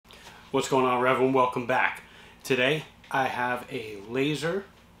What's going on, Reverend? Welcome back. Today I have a Lazer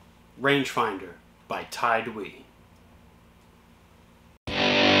Rangefinder by HD-700E.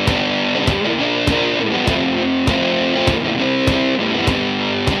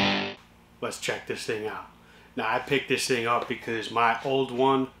 Let's check this thing out. Now, I picked this thing up because my old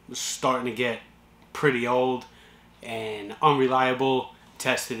one was starting to get pretty old and unreliable.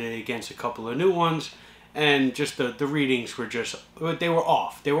 Tested it against a couple of new ones, and just the readings were just, they were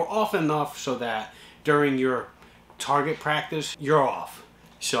off. They were off enough so that during your target practice, you're off.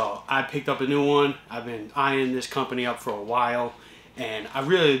 So I picked up a new one. I've been eyeing this company up for a while, and I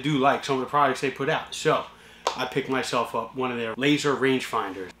really do like some of the products they put out. So I picked myself up one of their Lazer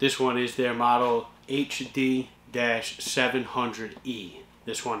rangefinders. This one is their model HD-700E.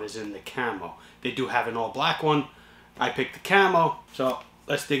 This one is in the camo. They do have an all black one. I picked the camo, so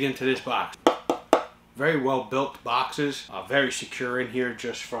let's dig into this box. Very well built boxes, very secure in here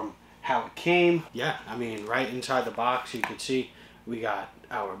just from how it came. Yeah, I mean, right inside the box you can see we got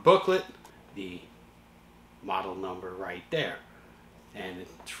our booklet, the model number right there, and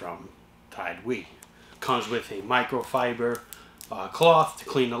it's from HD-700E. Comes with a microfiber cloth to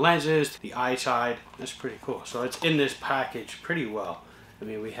clean the lenses, the eye side. That's pretty cool. So it's in this package pretty well. I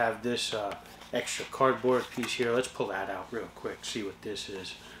mean, we have this extra cardboard piece here. Let's pull that out real quick, see what this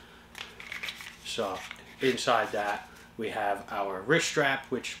is. So inside that we have our wrist strap,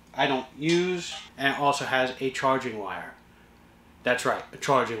 which I don't use, and it also has a charging wire. That's right, a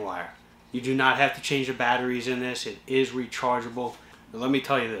charging wire. You do not have to change the batteries in this. It is rechargeable. Now, let me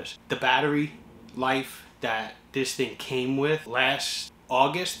tell you this, the battery life that this thing came with last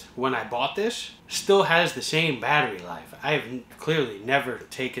August when I bought this still has the same battery life. I have clearly never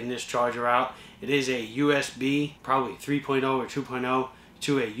taken this charger out. It is a USB, probably 3.0 or 2.0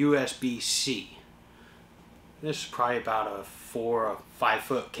 to a USB-C. This is probably about a 4 or 5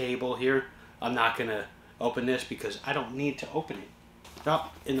 foot cable here. I'm not gonna open this because I don't need to open it. Now,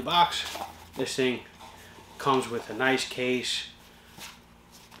 in the box, this thing comes with a nice case.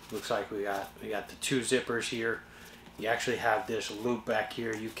 Looks like we got the 2 zippers here. You actually have this loop back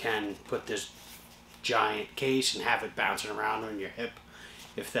here. You can put this giant case and have it bouncing around on your hip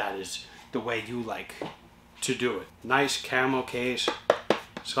if that is the way you like to do it. Nice camo case.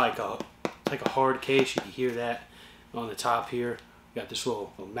 It's like a hard case. You can hear that on the top here. You got this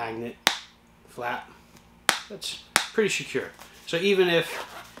little magnet flap. That's pretty secure. So even if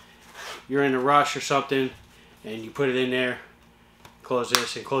you're in a rush or something and you put it in there, close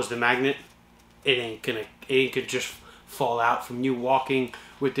this and close the magnet, it ain't gonna just fall out from you walking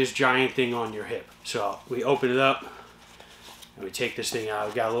with this giant thing on your hip. So we open it up and we take this thing out.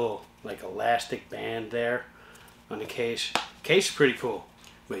 We got a little like elastic band there on the case. Case is pretty cool.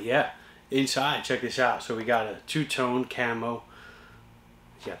 But yeah, inside, check this out. So we got a 2-tone camo.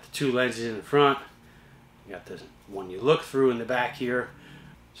 You got the 2 lenses in the front. You got the one you look through in the back here.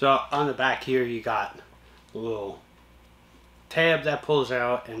 So on the back here you got a little tab that pulls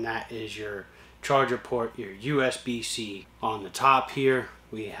out, and that is your charger port, your USB-C. On the top here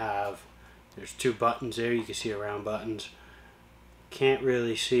we have, there's 2 buttons there. You can see around buttons. Can't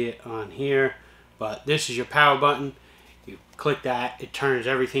really see it on here, but this is your power button. You click that, it turns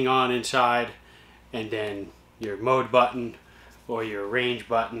everything on inside, and then your mode button or your range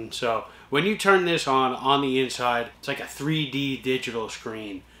button. So when you turn this on the inside, it's like a 3D digital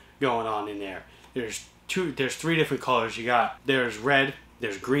screen going on in there. There's 3 different colors. There's red,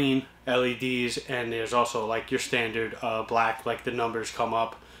 there's green LEDs, and there's also like your standard black, like the numbers come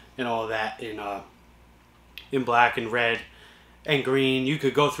up and all that in black and red and green. You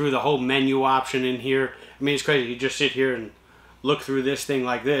could go through the whole menu option in here. I mean, it's crazy. You just sit here and look through this thing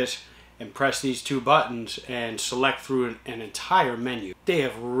like this and press these 2 buttons and select through an entire menu. They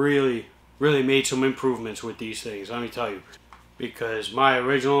have really made some improvements with these things, let me tell you. Because my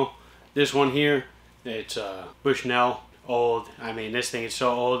original, this one here, it's Bushnell, old. I mean, this thing is so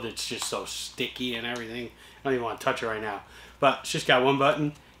old, it's just so sticky and everything. I don't even want to touch it right now. But it's just got 1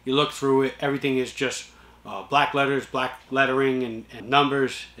 button. You look through it, everything is just black letters, black lettering, and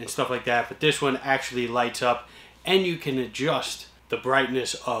numbers and stuff like that. But this one actually lights up, and you can adjust the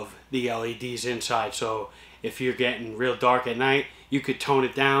brightness of the LEDs inside. So if you're getting real dark at night, you could tone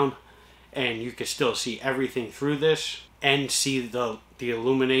it down and you could still see everything through this and see the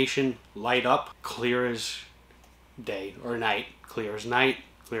illumination light up, clear as day or night, clear as night,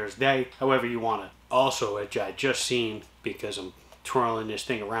 clear as day, however you want it. Also, which I just seen, because I'm twirling this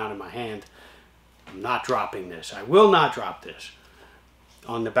thing around in my hand, I'm not dropping this. I will not drop this.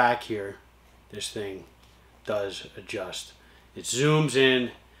 On the back here, this thing does adjust. It zooms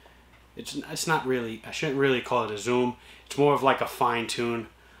in. It's not really, I shouldn't really call it a zoom. It's more of like a fine tune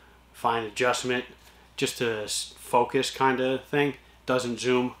fine adjustment, just a focus kind of thing. Doesn't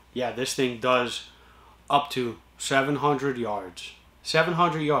zoom. Yeah, this thing does up to 700 yards.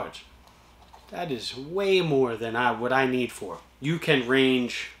 700 yards. That is way more than what I need for. You can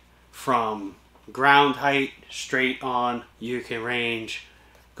range from ground height straight on. You can range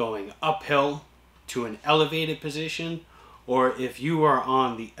going uphill to an elevated position, or if you are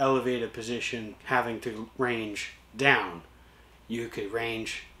on the elevated position having to range down, you could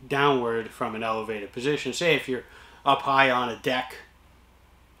range downward from an elevated position. Say if you're up high on a deck,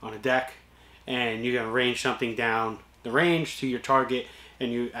 and you're going to range something down the range to your target,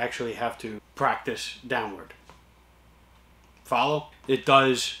 and you actually have to practice downward. Follow? It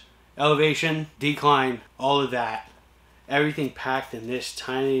does elevation, decline, all of that. Everything packed in this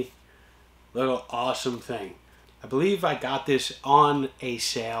tiny little awesome thing. I believe I got this on a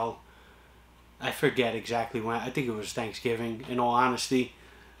sale. I forget exactly when. I think it was Thanksgiving, in all honesty.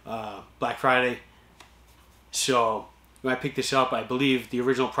 Black Friday. So when I picked this up, I believe the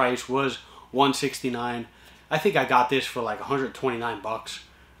original price was $169. I think I got this for like 129 bucks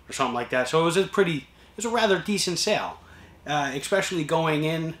or something like that. So it was a rather decent sale. Especially going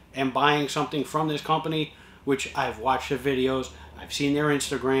in and buying something from this company, which I've watched their videos, I've seen their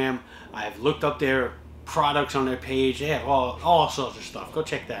Instagram, I've looked up their products on their page. They have all sorts of stuff. Go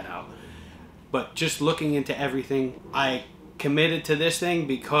check that out. But just looking into everything, I committed to this thing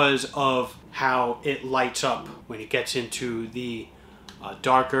because of how it lights up when it gets into the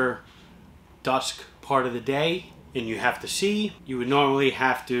darker dusk part of the day and you have to see. You would normally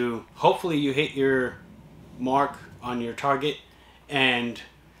have to, hopefully you hit your mark on your target and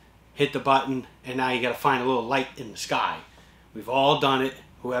hit the button, and now you got to find a little light in the sky. We've all done it.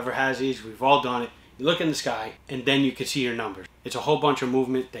 Whoever has these, we've all done it. You look in the sky and then you can see your numbers. It's a whole bunch of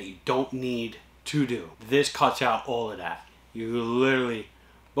movement that you don't need to do. This cuts out all of that. You literally,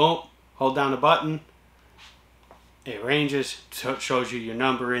 boom, hold down the button, it ranges, shows you your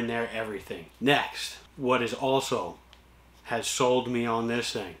number in there, everything. Next, what is also has sold me on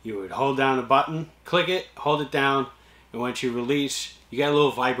this thing. You would hold down the button, click it, hold it down, and once you release, you get a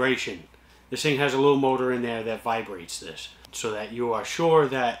little vibration. This thing has a little motor in there that vibrates this, so that you are sure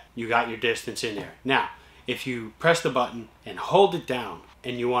that you got your distance in there. Now, if you press the button and hold it down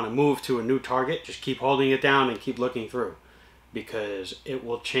and you want to move to a new target, just keep holding it down and keep looking through, because it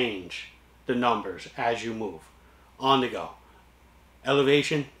will change the numbers as you move. On the go.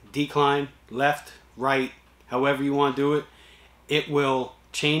 Elevation, decline, left, right, however you want to do it, it will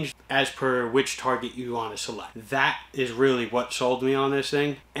change as per which target you want to select. That is really what sold me on this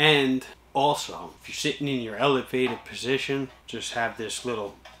thing. And also, if you're sitting in your elevated position, just have this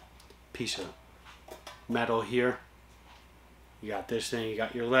little piece of metal here. You got this thing, you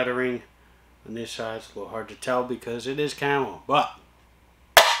got your lettering on this side. It's a little hard to tell because it is camo, but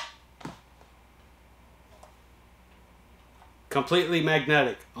completely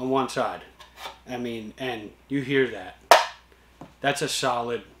magnetic on one side. I mean, and you hear that. That's a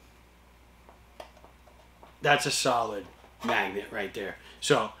solid magnet right there.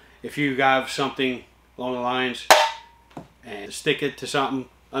 So if you have something along the lines and stick it to something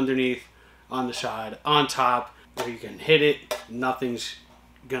underneath, on the side, on top, where you can hit it, nothing's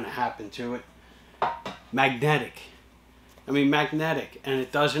gonna happen to it. Magnetic. I mean, magnetic, and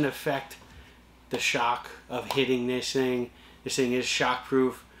it doesn't affect the shock of hitting this thing. This thing is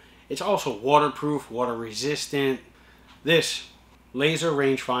shockproof. It's also waterproof, water resistant. This Lazer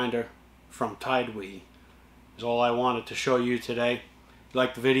rangefinder from Tide is all I wanted to show you today. If you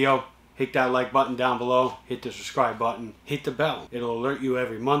like the video, hit that like button down below, hit the subscribe button, hit the bell. It'll alert you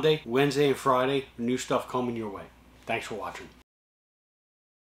every Monday, Wednesday, and Friday, new stuff coming your way. Thanks for watching.